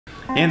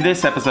In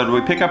this episode, we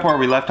pick up where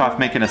we left off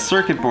making a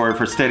circuit board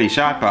for Steady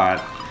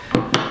ShotBot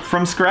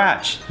from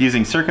scratch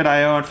using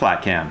Circuit.io and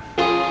FlatCam.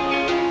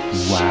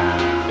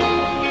 Wow.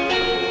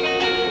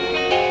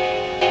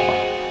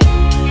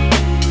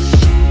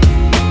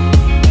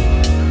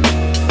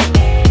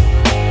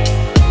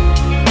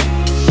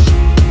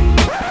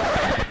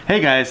 Hey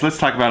guys, let's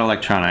talk about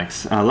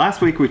electronics.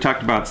 Last week we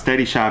talked about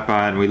Steady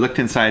ShotBot and we looked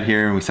inside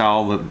here and we saw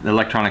all the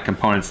electronic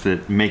components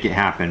that make it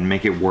happen,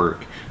 make it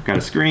work. Got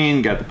a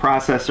screen, got the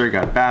processor,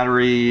 got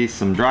battery,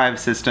 some drive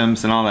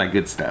systems and all that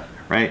good stuff,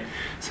 right?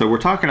 So we're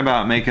talking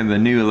about making the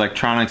new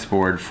electronics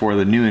board for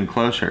the new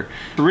enclosure.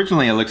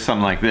 Originally it looks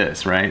something like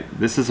this, right?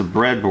 This is a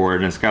breadboard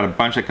and it's got a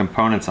bunch of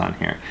components on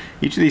here.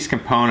 Each of these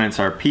components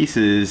are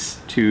pieces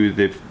to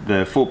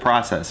the full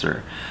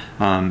processor.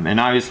 And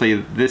obviously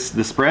this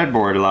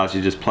breadboard allows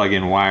you to just plug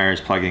in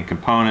wires, plug in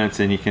components,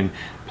 and you can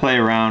play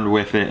around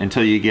with it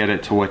until you get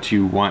it to what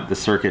you want the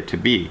circuit to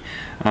be.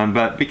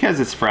 But because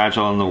it's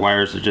fragile and the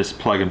wires are just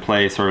plug and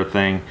play sort of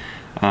thing,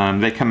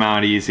 they come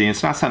out easy.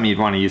 It's not something you'd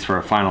want to use for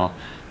a final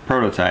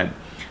prototype.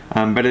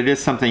 But it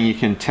is something you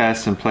can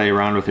test and play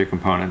around with your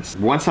components.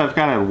 Once I've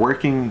got a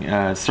working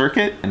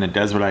circuit and it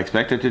does what I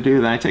expect it to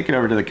do, then I take it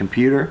over to the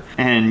computer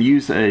and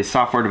use a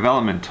software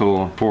development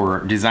tool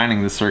for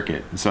designing the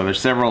circuit. So there's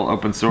several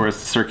open source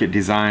circuit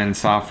design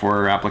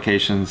software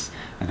applications.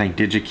 I think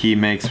DigiKey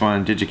makes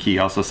one. DigiKey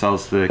also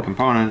sells the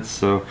components,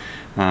 so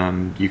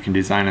you can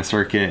design a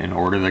circuit and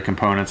order the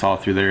components all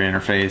through their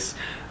interface.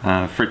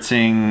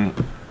 Fritzing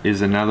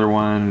is another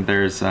one.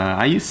 There's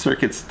I use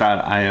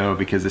circuits.io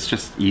because it's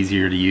just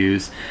easier to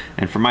use,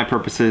 and for my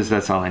purposes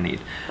that's all I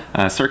need.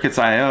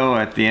 Circuits.io,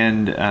 at the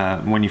end,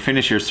 when you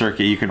finish your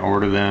circuit, you can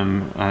order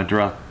them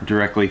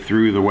directly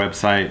through the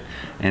website,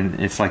 and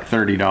it's like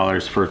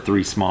 $30 for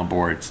 3 small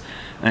boards.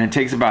 And it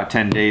takes about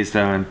 10 days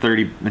though, and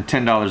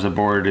 $10 a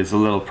board is a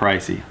little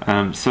pricey.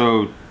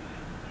 So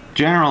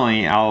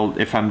generally,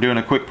 if I'm doing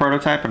a quick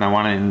prototype and I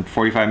want it in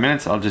 45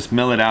 minutes, I'll just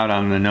mill it out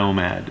on the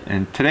Nomad.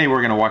 And today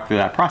we're going to walk through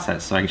that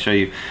process so I can show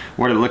you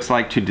what it looks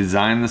like to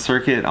design the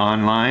circuit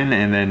online,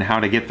 and then how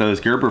to get those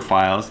Gerber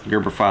files.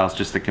 Gerber files,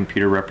 just the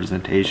computer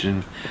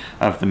representation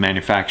of the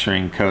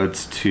manufacturing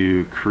codes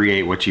to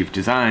create what you've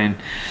designed.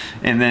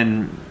 And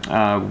then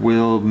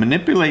we'll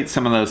manipulate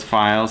some of those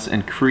files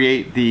and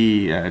create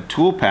the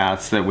tool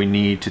paths that we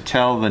need to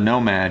tell the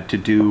Nomad to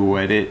do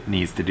what it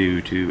needs to do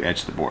to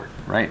etch the board,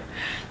 right?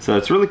 So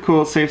it's really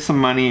cool, saves some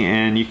money,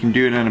 and you can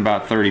do it in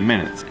about 30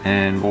 minutes.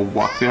 And we'll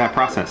walk through that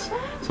process.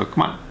 So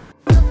come on.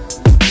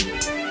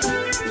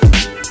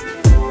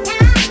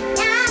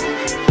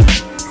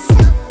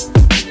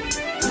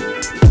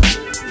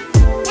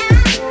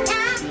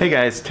 Hey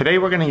guys, today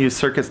we're going to use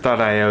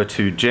circuits.io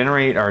to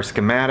generate our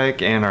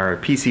schematic and our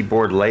PC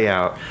board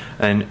layout,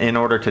 and in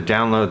order to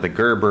download the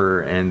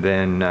Gerber and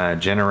then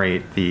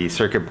generate the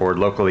circuit board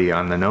locally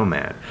on the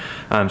Nomad.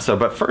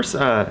 But first,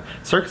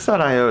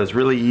 circuits.io is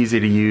really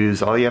easy to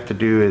use. All you have to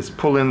do is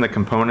pull in the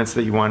components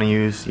that you want to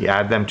use, you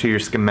add them to your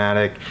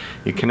schematic,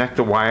 you connect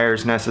the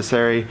wires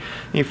necessary,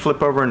 you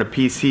flip over into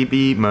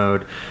PCB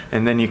mode,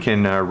 and then you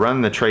can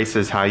run the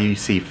traces how you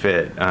see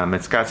fit.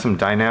 It's got some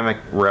dynamic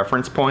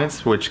reference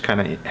points which kind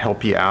of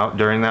help you out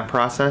during that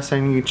process,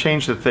 and you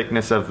change the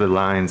thickness of the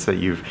lines that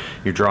you're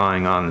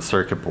drawing on the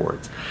circuit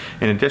boards.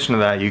 In addition to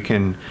that, you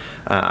can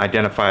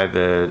identify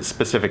the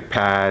specific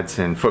pads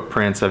and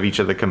footprints of each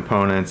of the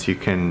components. You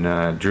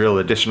can drill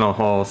additional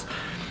holes,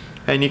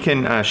 and you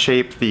can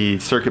shape the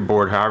circuit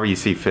board however you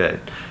see fit.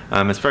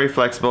 It's very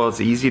flexible, it's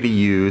easy to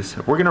use.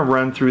 We're going to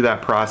run through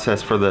that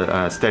process for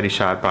the Steady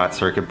ShotBot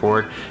circuit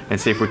board and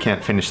see if we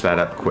can't finish that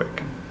up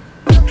quick.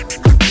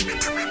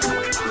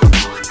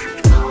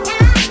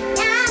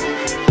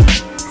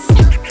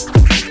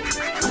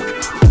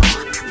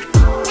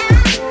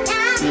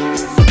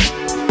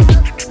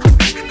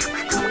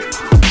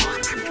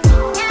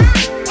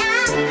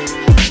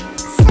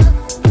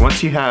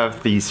 Once you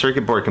have the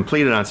circuit board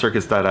completed on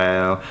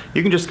circuits.io,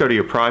 you can just go to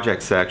your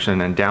project section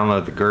and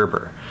download the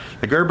Gerber.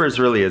 The Gerber is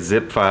really a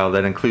zip file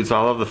that includes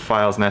all of the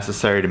files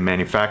necessary to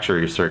manufacture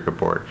your circuit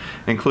board,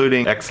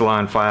 including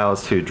Exelon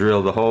files to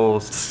drill the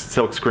holes,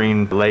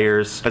 silkscreen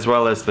layers, as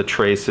well as the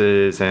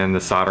traces and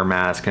the solder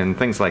mask and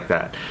things like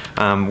that.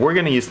 We're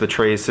going to use the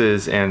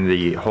traces and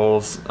the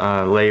holes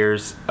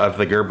layers of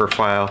the Gerber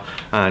file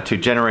to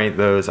generate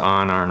those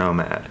on our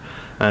Nomad.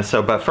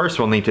 But first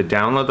we'll need to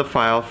download the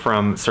file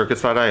from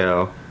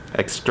circuits.io,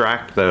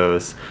 extract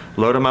those,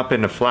 load them up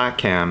into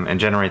FlatCam, and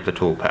generate the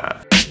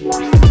toolpath.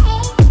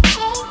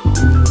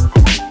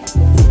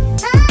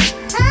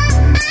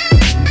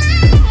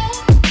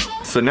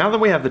 So now that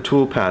we have the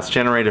toolpaths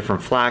generated from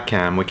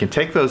FlatCam, we can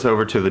take those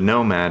over to the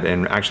Nomad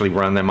and actually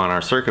run them on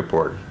our circuit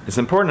board. It's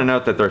important to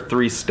note that there are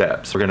 3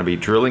 steps. We're going to be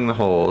drilling the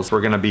holes,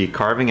 we're going to be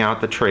carving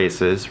out the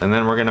traces, and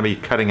then we're going to be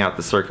cutting out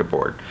the circuit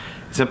board.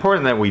 It's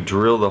important that we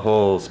drill the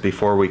holes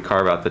before we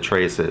carve out the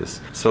traces.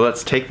 So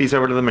let's take these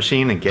over to the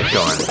machine and get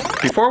going.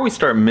 Before we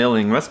start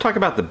milling, let's talk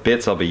about the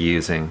bits I'll be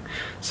using.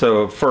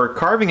 So for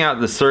carving out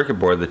the circuit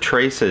board, the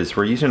traces,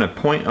 we're using a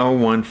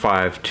 .015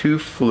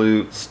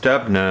 2-flute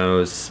stub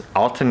nose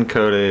Alton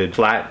coated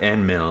flat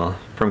end mill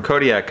from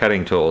Kodiak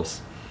Cutting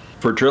Tools.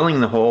 For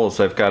drilling the holes,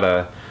 I've got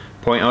a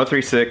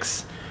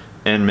 .036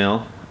 end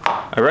mill.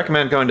 I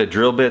recommend going to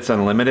Drill Bits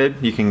Unlimited.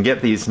 You can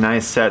get these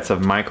nice sets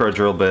of micro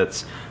drill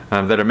bits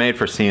that are made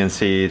for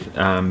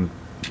CNC.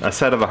 A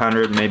set of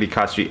 100 maybe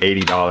cost you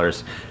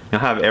 $80.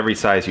 You'll have every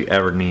size you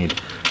ever need.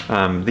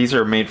 These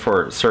are made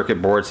for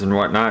circuit boards and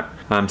whatnot.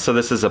 So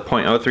this is a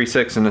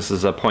 .036 and this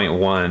is a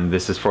 .1.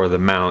 This is for the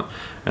mount,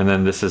 and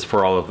then this is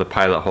for all of the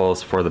pilot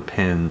holes for the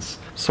pins.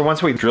 So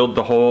once we've drilled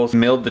the holes,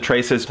 milled the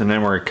traces, and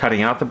then we're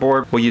cutting out the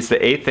board, we'll use the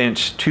 1/8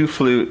 inch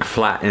 2-flute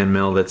flat end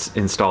mill that's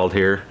installed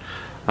here,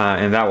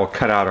 and that will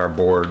cut out our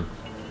board.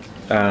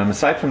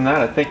 Aside from that,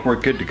 I think we're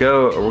good to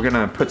go. We're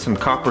gonna put some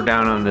copper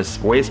down on this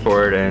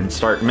wasteboard and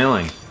start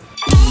milling.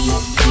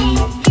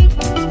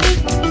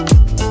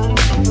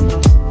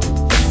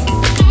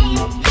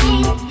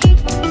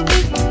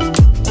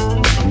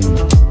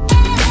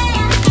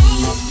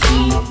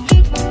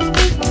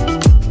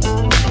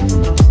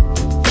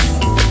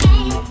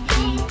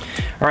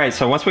 Alright,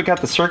 so once we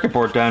got the circuit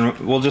board done,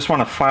 we'll just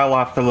want to file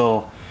off the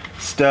little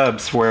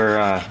stubs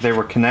where they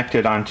were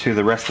connected onto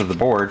the rest of the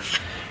board.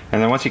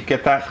 And then once you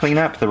get that clean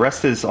up, the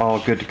rest is all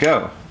good to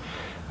go.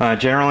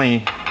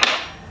 Generally,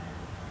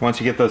 once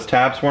you get those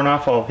tabs worn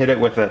off, I'll hit it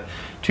with a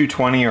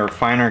 220 or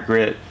finer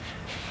grit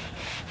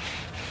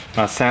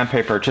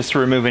sandpaper just to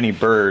remove any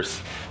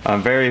burrs.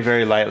 Very,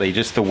 very lightly,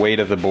 just the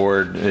weight of the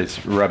board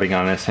is rubbing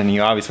on this. And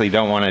you obviously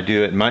don't want to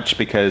do it much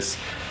because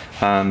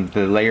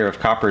the layer of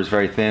copper is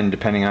very thin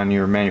depending on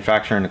your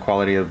manufacturer and the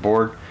quality of the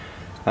board.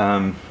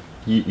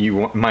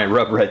 You might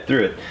rub right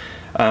through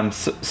it.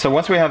 So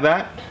once we have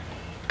that,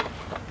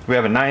 we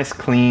have a nice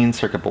clean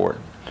circuit board.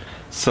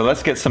 So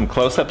let's get some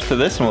close-ups to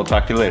this and we'll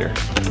talk to you later.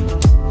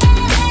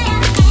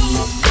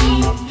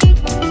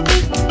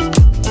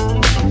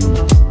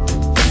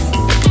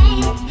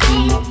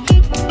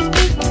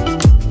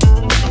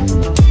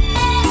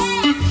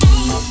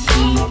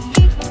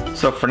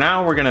 So for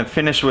now, we're going to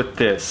finish with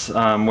this.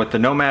 With the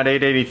Nomad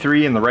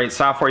 883 and the right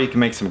software, you can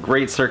make some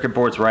great circuit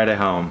boards right at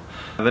home.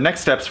 The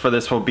next steps for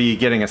this will be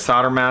getting a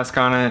solder mask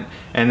on it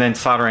and then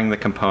soldering the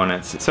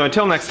components. So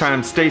until next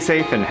time, stay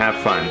safe and have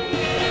fun.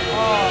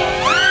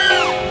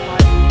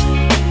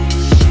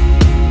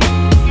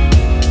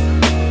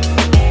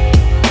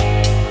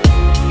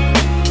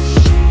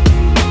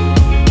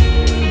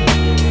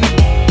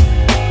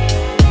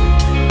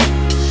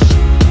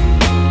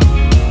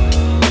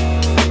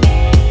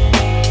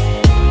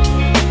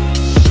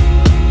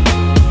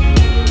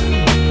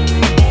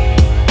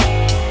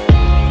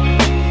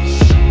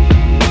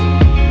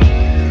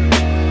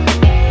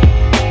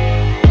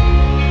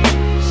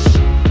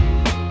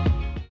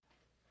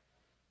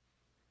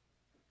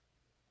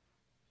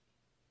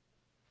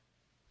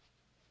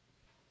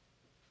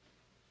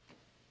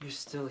 You're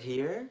still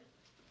here?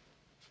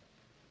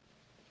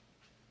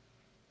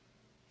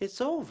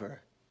 It's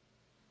over.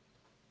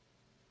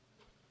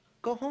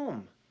 Go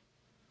home.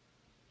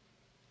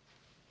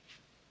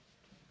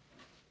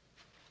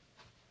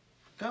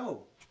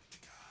 Go.